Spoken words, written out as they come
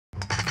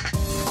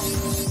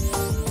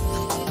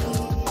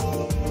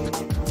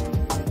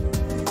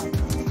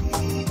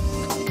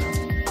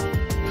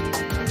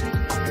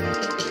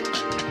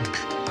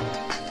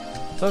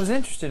So I was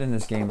interested in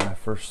this game when I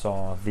first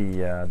saw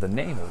the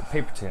name of it,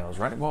 Paper Tales,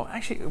 right? Well,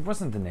 actually, it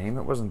wasn't the name,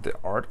 it wasn't the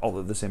art,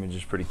 although this image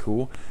is pretty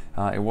cool.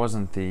 It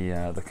wasn't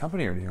the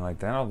company or anything like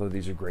that, although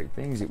these are great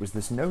things. It was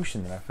this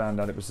notion that I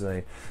found out it was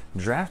a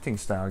drafting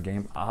style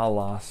game a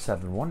la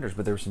Seven Wonders,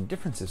 but there were some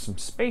differences, some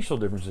spatial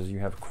differences. You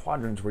have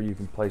quadrants where you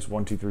can place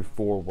 1, 2, 3,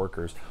 4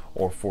 workers,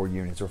 or 4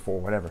 units, or 4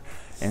 whatever.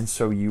 And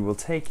so you will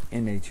take,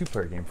 in a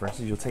 2-player game, for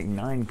instance, you'll take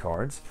 9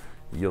 cards.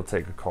 You'll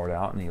take a card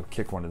out and you'll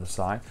kick one to the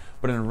side.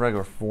 But in a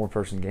regular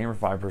 4-person game or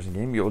 5-person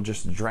game, you'll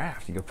just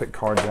draft. You'll pick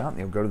cards out and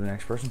you'll go to the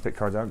next person, pick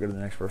cards out, go to the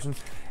next person,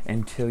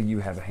 until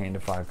you have a hand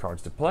of 5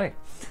 cards to play.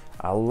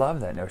 I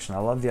love that notion. I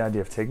love the idea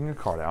of taking a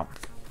card out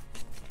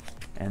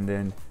and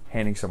then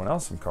handing someone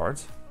else some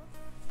cards.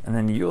 And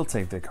then you'll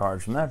take the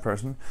cards from that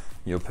person,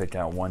 you'll pick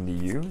out one to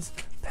use,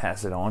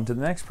 pass it on to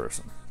the next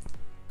person.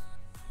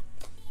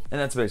 And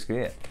that's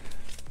basically it.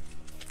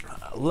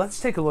 Let's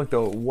take a look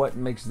though at what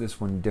makes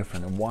this one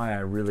different and why I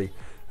really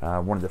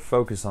wanted to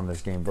focus on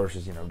this game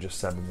versus, you know, just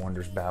Seven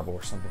Wonders Babel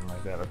or something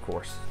like that, of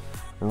course,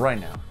 right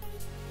now.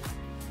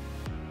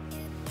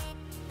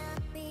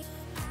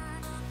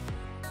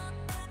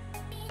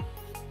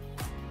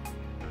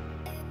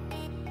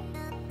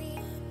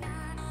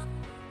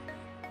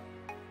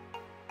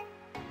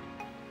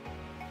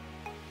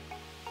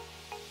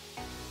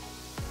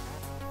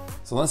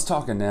 So let's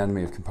talk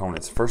anatomy of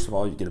components. First of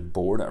all, you get a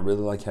board. I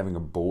really like having a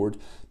board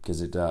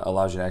because it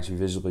allows you to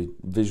actually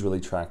visually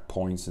track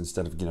points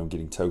instead of, you know,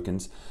 getting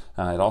tokens.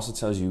 It also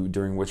tells you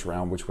during which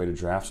round which way to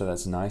draft, so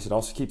that's nice. It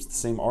also keeps the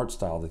same art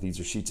style, that these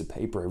are sheets of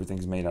paper.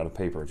 Everything's made out of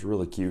paper. It's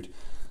really cute.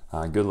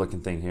 Good looking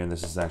thing here, and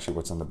this is actually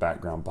what's on the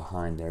background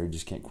behind there. You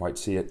just can't quite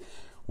see it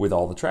with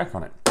all the track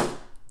on it.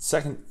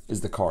 Second is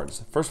the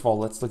cards. First of all,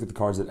 let's look at the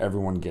cards that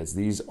everyone gets.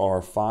 These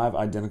are 5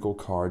 identical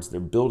cards. They're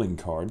building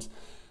cards.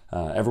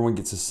 Everyone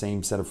gets the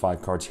same set of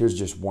 5 cards. Here's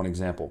just one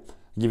example.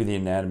 I'll give you the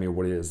anatomy of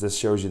what it is. This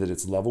shows you that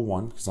it's level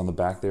 1, because on the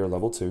back they are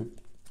level 2.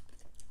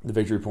 The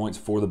victory points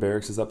for the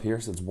barracks is up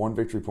here, so it's 1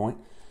 victory point.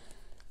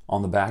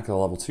 On the back of the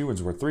level 2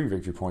 ones were 3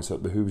 victory points, so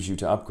it behooves you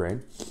to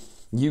upgrade.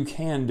 You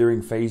can,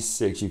 during phase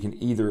 6, you can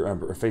either,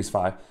 or phase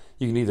 5,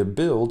 you can either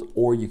build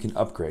or you can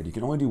upgrade. You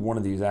can only do one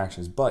of these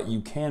actions, but you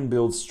can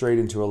build straight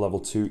into a level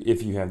 2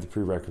 if you have the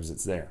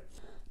prerequisites there.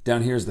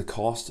 Down here is the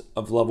cost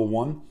of level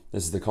 1.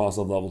 This is the cost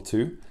of level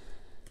 2.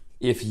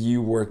 If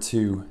you were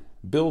to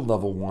build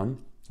level 1,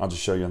 I'll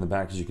just show you on the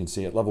back as you can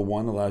see it. Level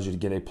 1 allows you to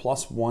get a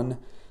 +1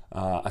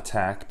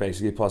 attack,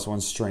 basically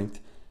 +1 strength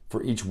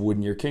for each wood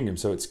in your kingdom.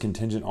 So it's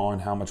contingent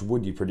on how much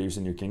wood you produce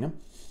in your kingdom.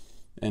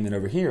 And then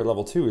over here,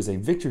 level 2 is a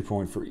victory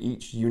point for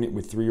each unit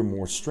with 3 or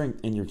more strength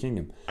in your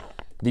kingdom.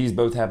 These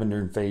both happen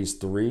during phase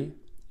 3.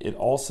 It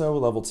also,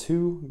 level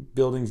 2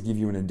 buildings give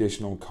you an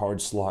additional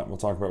card slot. We'll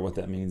talk about what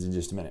that means in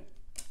just a minute.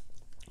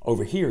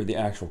 Over here, the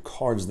actual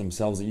cards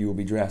themselves that you will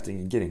be drafting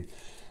and getting.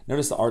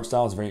 Notice the art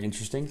style is very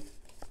interesting.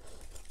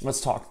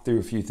 Let's talk through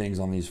a few things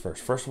on these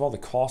first. First of all, the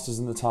cost is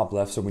in the top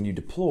left, so when you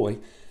deploy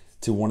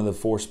to one of the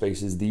 4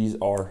 spaces, these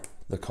are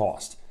the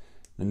cost.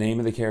 The name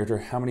of the character,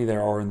 how many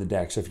there are in the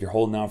deck. So if you're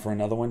holding out for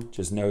another one,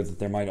 just know that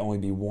there might only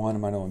be 1, it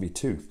might only be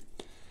 2.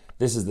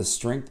 This is the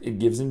strength it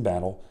gives in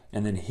battle,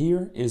 and then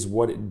here is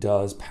what it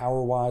does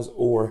power-wise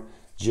or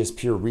just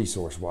pure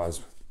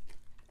resource-wise.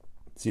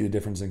 See the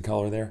difference in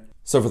color there?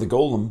 So for the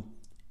golem,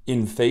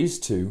 in phase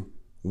 2,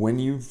 when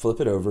you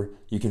flip it over,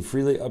 you can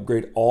freely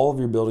upgrade all of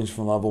your buildings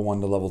from level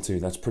 1 to level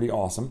 2. That's pretty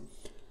awesome.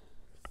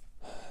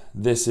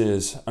 This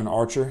is an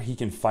archer. He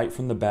can fight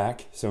from the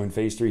back. So in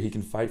phase 3, he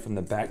can fight from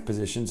the back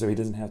position, so he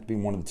doesn't have to be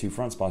in one of the 2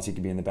 front spots. He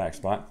can be in the back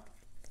spot.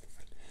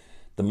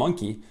 The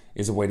monkey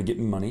is a way to get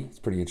money. It's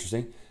pretty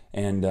interesting.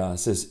 And it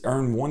says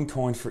earn 1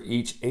 coin for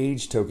each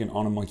age token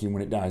on a monkey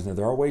when it dies. Now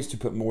there are ways to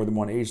put more than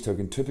 1 age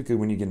token. Typically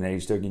when you get an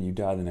age token, you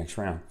die the next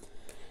round.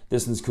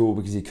 This one's cool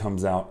because he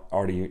comes out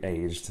already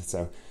aged.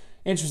 So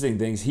interesting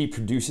things. He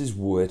produces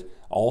wood.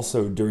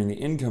 Also, during the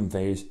income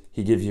phase,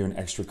 he gives you an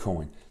extra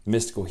coin. The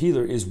mystical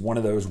healer is one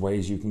of those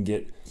ways you can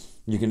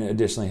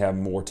additionally have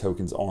more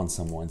tokens on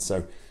someone.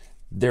 So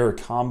there are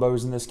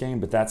combos in this game,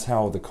 but that's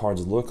how the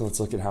cards look. Let's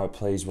look at how it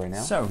plays right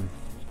now. So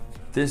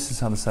this is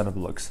how the setup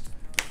looks.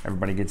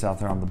 Everybody gets out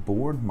there on the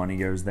board. Money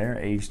goes there.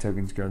 Age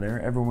tokens go there.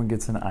 Everyone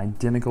gets an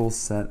identical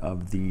set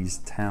of these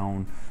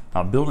town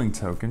building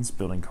tokens,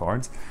 building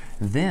cards.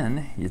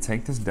 Then you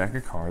take this deck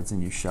of cards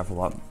and you shuffle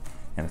up.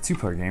 In a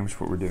 2-player game, which is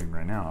what we're doing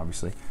right now,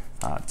 obviously,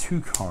 9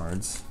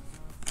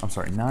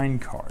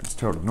 cards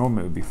total.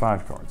 Normally it would be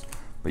 5 cards,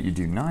 but you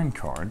do 9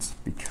 cards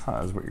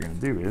because what you're going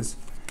to do is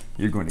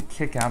you're going to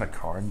kick out a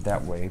card,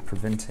 that way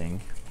preventing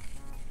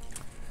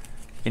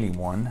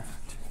anyone,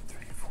 2,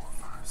 3, 4,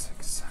 5,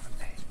 6, 7,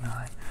 8,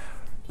 9,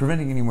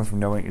 preventing anyone from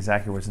knowing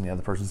exactly what's in the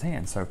other person's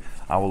hand. So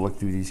I will look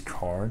through these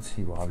cards.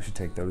 He will obviously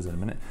take those in a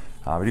minute.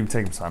 But he would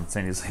take them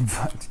simultaneously,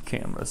 but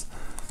cameras.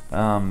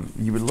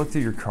 You would look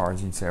through your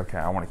cards and you'd say, okay,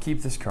 I want to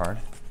keep this card.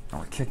 I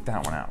want to kick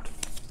that one out.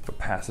 He'll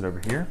pass it over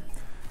here.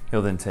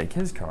 He'll then take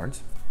his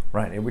cards,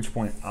 right? At which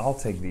point I'll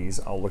take these,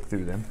 I'll look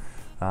through them,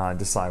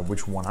 decide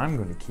which one I'm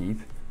going to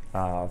keep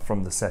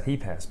from the set he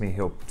passed me.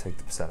 He'll take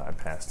the set I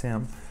passed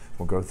him.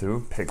 We'll go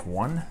through, pick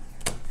one,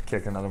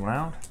 kick another one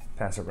out,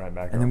 pass it right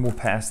back, and then we'll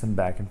pass them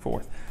back and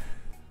forth.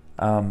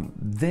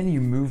 Then you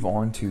move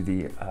on to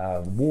the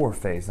war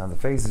phase. Now the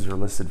phases are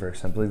listed very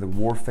simply. The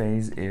war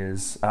phase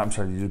is,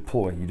 you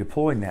deploy. You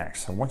deploy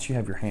next. So once you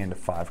have your hand of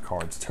 5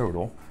 cards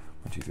total,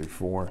 1, 2, 3,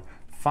 4,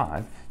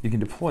 5, you can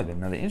deploy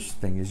them. Now the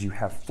interesting thing is you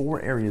have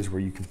 4 areas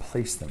where you can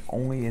place them,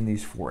 only in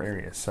these 4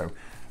 areas. So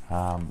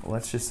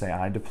let's just say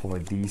I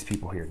deployed these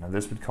people here. Now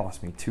this would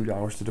cost me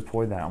 $2 to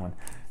deploy that one.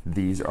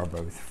 These are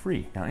both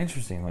free. Now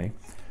interestingly,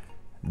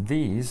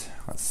 these,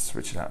 let's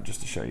switch it out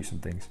just to show you some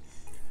things.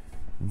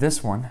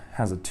 This one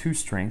has a 2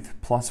 strength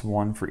plus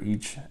 1 for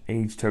each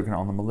age token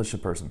on the militia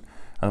person,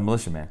 the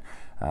militia man.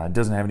 It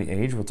doesn't have any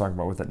age. We'll talk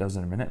about what that does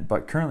in a minute.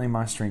 But currently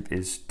my strength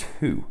is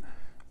 2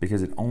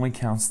 because it only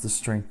counts the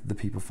strength of the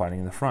people fighting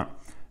in the front.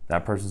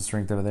 That person's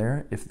strength over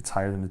there, if it's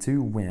higher than the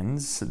 2,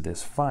 wins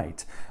this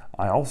fight.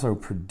 I also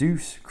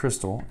produce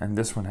crystal, and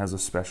this one has a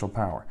special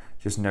power.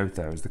 Just note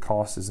those. The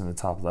cost is in the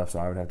top left, so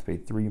I would have to pay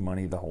 3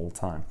 money the whole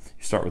time.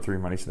 You start with 3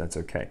 money, so that's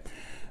okay.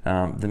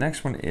 The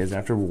next one is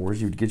after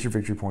wars. You would get your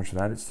victory points for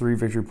that. It's 3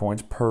 victory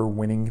points per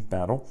winning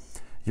battle.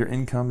 Your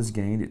income is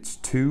gained. It's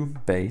 2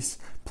 base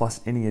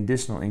plus any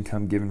additional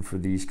income given for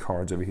these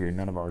cards over here.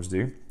 None of ours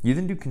do. You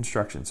then do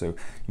construction. So you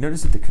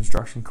notice that the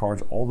construction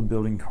cards, all the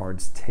building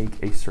cards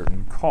take a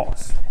certain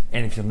cost.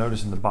 And if you'll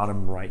notice in the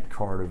bottom right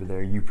card over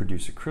there, you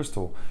produce a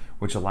crystal,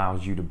 which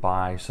allows you to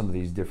buy some of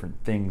these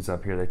different things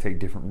up here. They take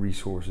different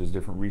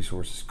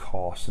resources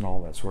cost, and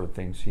all that sort of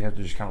thing. So you have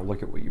to just kind of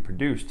look at what you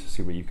produced to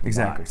see what you can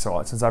buy.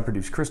 So since I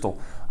produce crystal,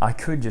 I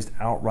could just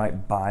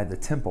outright buy the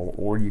temple,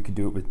 or you could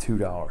do it with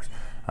 $2.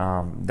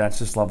 That's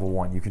just level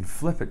 1. You can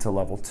flip it to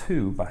level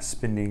 2 by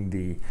spending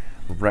the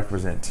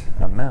requisite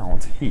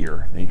amount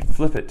here. Now you can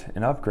flip it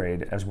and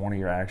upgrade as one of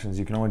your actions.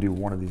 You can only do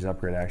one of these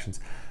upgrade actions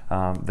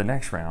the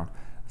next round.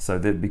 So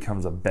that it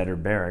becomes a better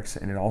barracks,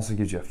 and it also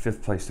gives you a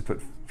 5th place to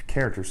put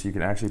characters, so you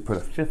can actually put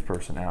a 5th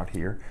person out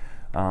here.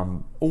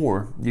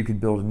 Or you could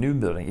build a new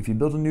building. If you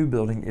build a new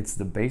building, it's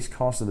the base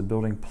cost of the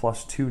building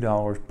plus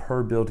 $2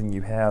 per building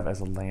you have as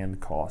a land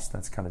cost.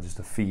 That's kind of just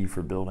a fee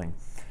for building.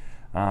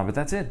 But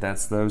that's it.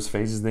 That's those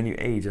phases. Then you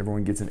age.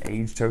 Everyone gets an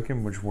age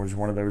token, which was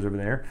one of those over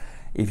there.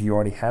 If you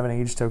already have an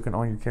age token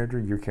on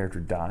your character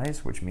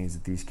dies, which means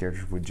that these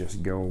characters would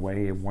just go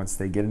away once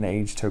they get an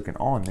age token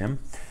on them.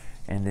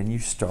 And then you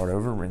start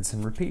over, rinse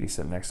and repeat.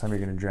 Except next time you're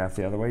going to draft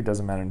the other way. It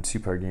doesn't matter in a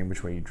 2-player game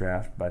which way you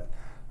draft, but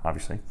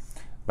obviously.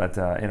 But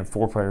in a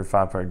 4-player,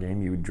 5-player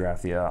game, you would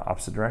draft the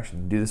opposite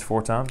direction. Do this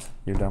 4 times,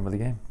 you're done with the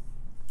game.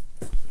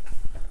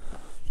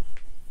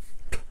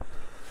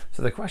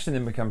 So the question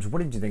then becomes,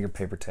 what did you think of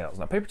Paper Tales?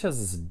 Now, Paper Tales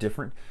is a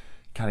different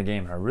kind of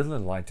game, and I really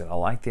liked it. I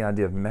like the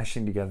idea of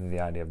meshing together the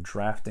idea of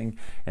drafting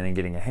and then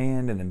getting a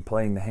hand and then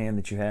playing the hand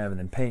that you have and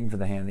then paying for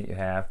the hand that you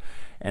have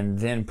and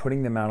then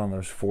putting them out on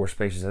those 4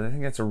 spaces. I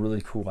think that's a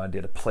really cool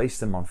idea, to place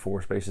them on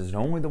 4 spaces, and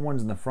only the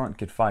ones in the front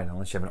could fight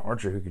unless you have an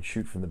archer who could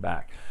shoot from the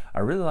back. I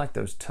really like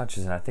those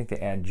touches, and I think they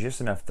add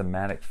just enough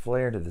thematic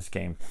flair to this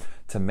game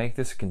to make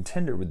this a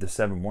contender with the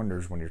 7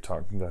 Wonders when you're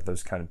talking about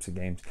those kinds of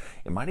games.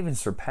 It might even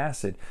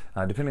surpass it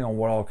depending on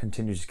what all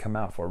continues to come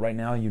out for. Right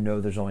now, you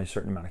know there's only a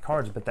certain amount of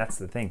cards, but that's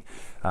the thing.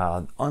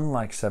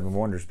 Unlike 7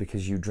 Wonders,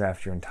 because you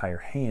draft your entire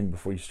hand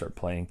before you start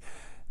playing,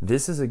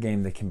 this is a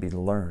game that can be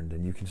learned,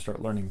 and you can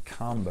start learning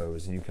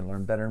combos, and you can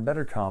learn better and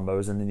better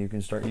combos, and then you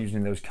can start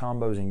using those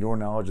combos and your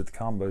knowledge of the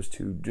combos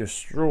to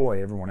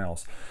destroy everyone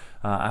else.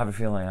 I have a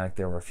feeling like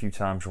there were a few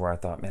times where I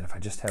thought, man, if I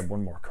just had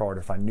one more card,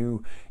 if I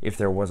knew if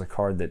there was a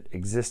card that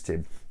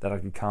existed that I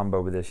could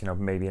combo with this,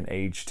 maybe an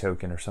age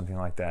token or something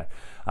like that.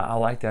 I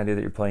like the idea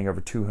that you're playing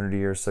over 200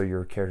 years, so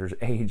your characters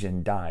age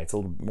and die. It's a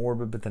little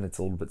morbid, but then it's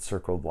a little bit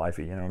circled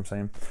lifey, you know what I'm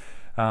saying?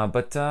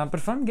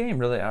 But fun game,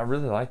 really. I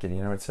really like it.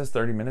 It says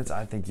 30 minutes.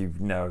 I think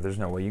there's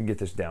no way you can get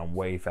this down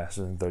way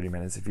faster than 30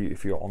 minutes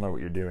if you all know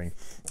what you're doing.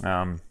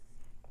 And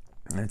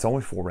it's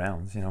only 4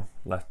 rounds,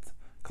 left,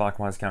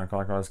 clockwise,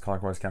 counterclockwise,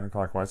 clockwise,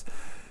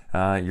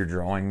 counterclockwise. You're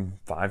drawing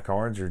 5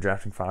 cards, you're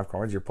drafting 5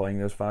 cards, you're playing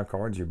those 5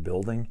 cards, you're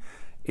building.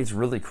 It's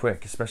really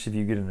quick, especially if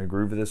you get in a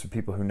groove of this with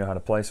people who know how to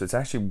play. So it's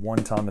actually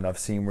one time that I've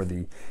seen where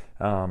the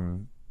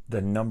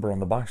number on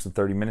the box of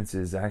 30 minutes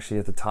is actually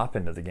at the top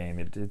end of the game.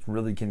 It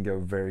really can go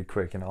very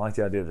quick, and I like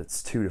the idea that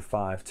it's 2 to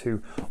 5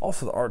 too.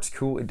 Also, the art's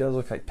cool. It does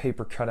look like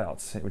paper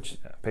cutouts, which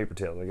Paper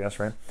Tales, I guess,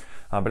 right?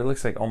 But it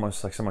looks like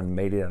almost like someone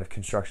made it out of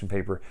construction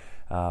paper,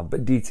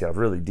 but detailed,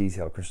 really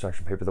detailed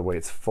construction paper. The way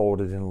it's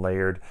folded and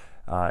layered,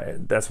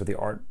 that's what the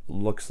art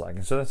looks like,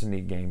 and so that's a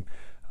neat game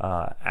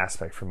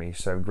aspect for me.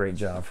 So great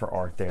job for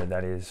art there.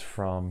 That is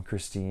from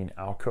Christine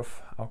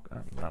Alcoff.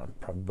 I'm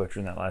probably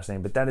butchering that last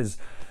name, but that is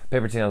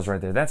Paper Tales right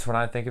there. That's what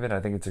I think of it. I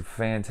think it's a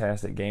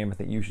fantastic game. I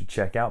think you should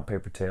check out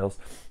Paper Tales.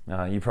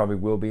 You probably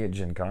will be at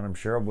Gen Con. I'm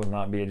sure I will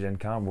not be at Gen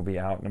Con. We'll be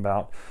out and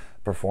about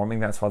performing.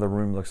 That's why the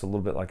room looks a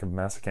little bit like a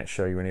mess. I can't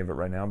show you any of it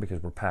right now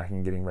because we're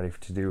packing, getting ready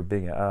to do a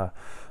big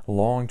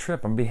long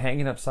trip. I'm gonna be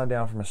hanging upside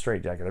down from a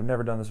straitjacket. I've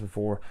never done this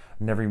before.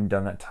 I've never even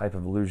done that type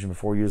of illusion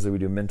before. Usually we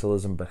do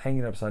mentalism, but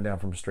hanging upside down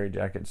from a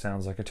straitjacket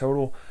sounds like a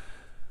total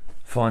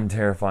fun,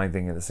 terrifying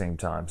thing at the same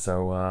time.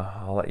 So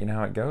I'll let you know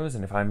how it goes,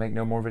 and if I make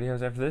no more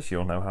videos after this,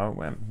 you'll know how it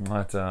went.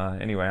 But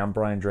anyway, I'm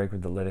Brian Drake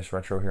with The Latest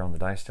Retro here on the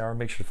Dice Tower.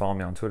 Make sure to follow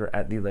me on Twitter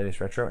at The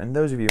Latest Retro, and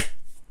those of you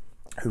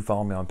who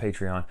follow me on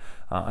Patreon,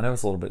 I know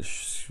it's a little bit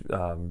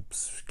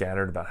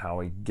scattered about how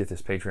we get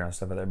this Patreon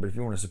stuff out there, but if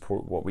you want to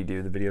support what we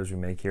do, the videos we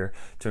make here,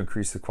 to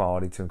increase the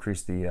quality, to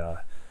increase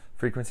the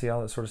frequency,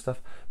 all that sort of stuff,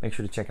 make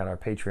sure to check out our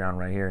Patreon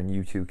right here, and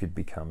you too could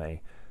become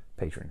a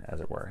patron, as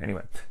it were.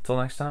 Anyway, till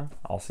next time,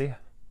 I'll see you.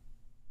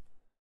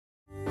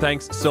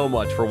 Thanks so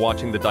much for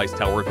watching the Dice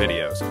Tower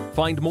videos.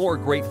 Find more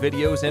great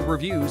videos and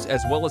reviews,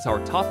 as well as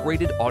our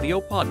top-rated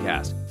audio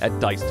podcast at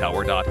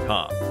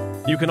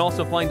Dicetower.com. You can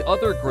also find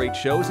other great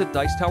shows at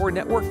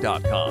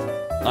DicetowerNetwork.com.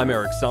 I'm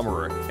Eric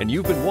Summerer, and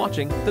you've been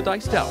watching The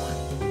Dice Tower.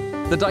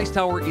 The Dice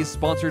Tower is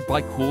sponsored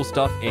by Cool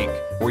Stuff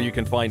Inc., where you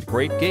can find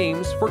great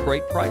games for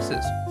great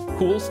prices.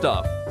 Cool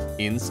stuff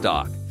in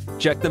stock.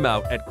 Check them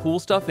out at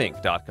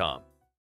CoolStuffInc.com.